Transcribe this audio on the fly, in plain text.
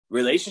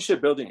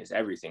relationship building is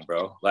everything,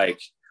 bro.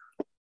 Like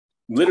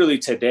literally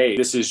today,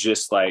 this is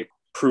just like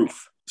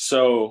proof.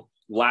 So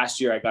last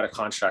year I got a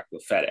contract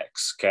with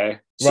FedEx. Okay.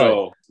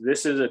 So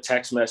this is a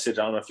text message.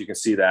 I don't know if you can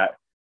see that.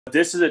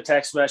 This is a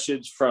text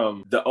message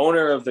from the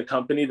owner of the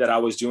company that I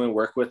was doing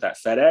work with at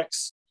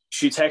FedEx.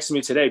 She texted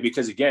me today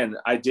because, again,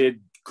 I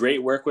did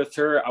great work with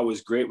her. I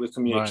was great with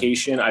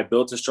communication. I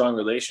built a strong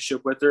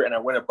relationship with her, and I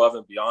went above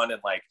and beyond.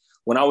 And like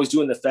when I was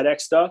doing the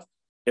FedEx stuff,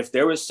 if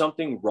there was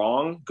something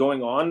wrong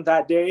going on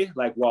that day,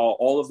 like while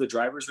all of the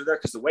drivers were there,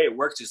 because the way it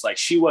worked is like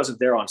she wasn't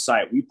there on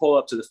site. We pull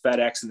up to the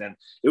FedEx, and then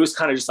it was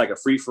kind of just like a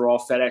free for all.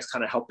 FedEx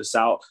kind of helped us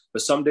out,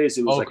 but some days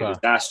it was like a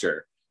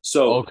disaster.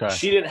 So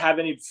she didn't have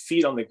any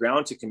feet on the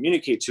ground to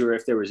communicate to her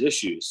if there was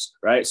issues,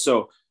 right?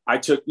 So I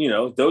took,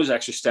 those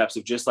extra steps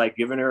of just like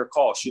giving her a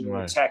call, shooting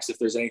her a text if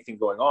there's anything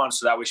going on.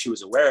 So that way she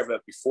was aware of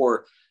it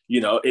before,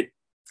 it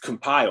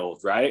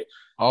compiled, right?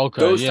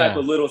 Those type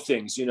of little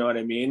things, you know what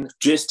I mean?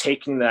 Just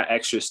taking that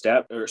extra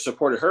step or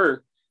supported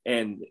her.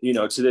 And,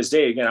 to this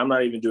day, again, I'm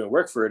not even doing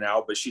work for her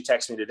now, but she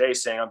texted me today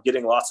saying, I'm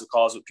getting lots of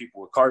calls with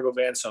people with cargo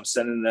vans. So I'm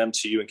sending them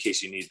to you in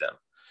case you need them.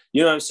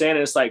 You know what I'm saying?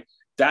 And it's like,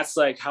 that's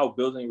like how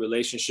building a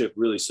relationship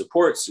really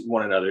supports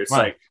one another. It's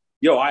like,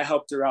 I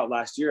helped her out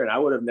last year and I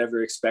would have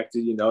never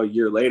expected, a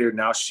year later,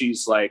 now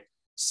she's like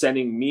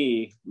sending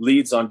me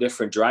leads on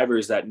different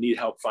drivers that need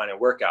help finding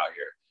work out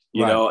here,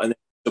 you know, and it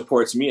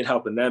supports me and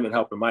helping them and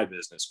helping my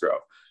business grow.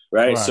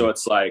 Right. So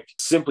it's like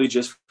simply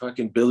just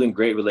fucking building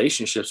great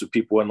relationships with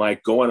people and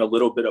like going a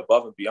little bit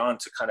above and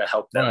beyond to kind of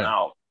help them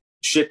out.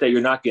 Shit that you're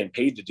not getting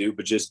paid to do,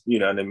 but just, you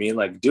know what I mean?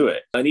 Like do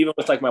it. And even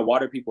with like my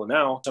water people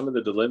now, some of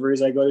the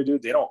deliveries I go to do,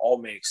 they don't all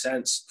make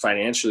sense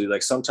financially.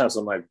 Like sometimes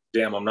I'm like,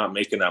 damn, I'm not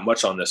making that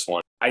much on this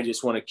one. I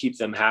just want to keep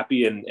them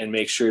happy and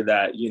make sure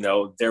that,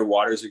 their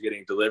waters are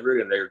getting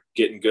delivered and they're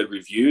getting good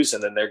reviews.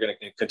 And then they're going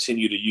to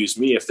continue to use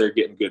me if they're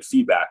getting good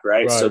feedback.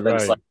 Right. So then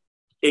it's like,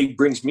 it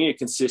brings me a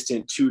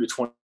consistent $200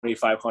 to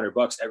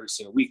 $2,500 every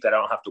single week that I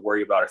don't have to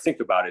worry about or think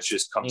about. It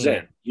just comes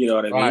in, you know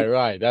what I mean?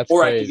 Right. That's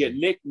or crazy. I can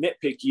get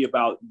nitpicky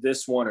about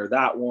this one or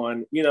that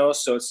one,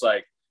 so it's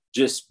like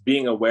just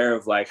being aware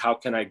of like, how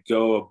can I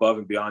go above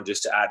and beyond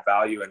just to add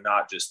value and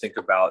not just think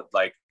about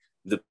like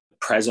the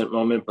present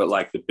moment, but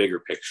like the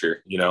bigger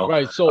picture,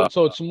 Right. So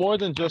it's more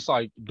than just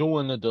like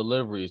doing the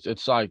deliveries.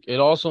 It's like it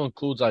also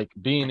includes like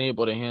being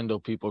able to handle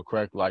people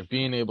correctly, like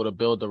being able to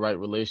build the right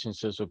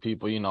relationships with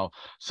people,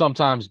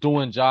 sometimes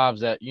doing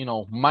jobs that,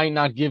 might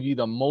not give you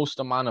the most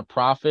amount of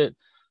profit,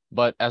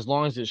 but as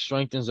long as it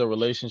strengthens the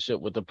relationship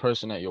with the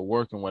person that you're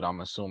working with,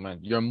 I'm assuming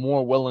you're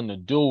more willing to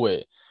do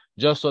it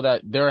just so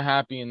that they're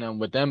happy. And then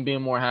with them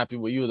being more happy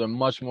with you, they're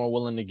much more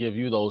willing to give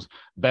you those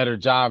better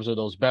jobs or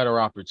those better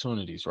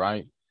opportunities,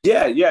 right?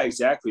 Yeah,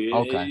 exactly.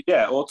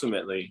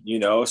 Ultimately,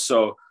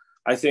 so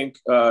I think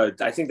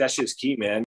that's just key, man.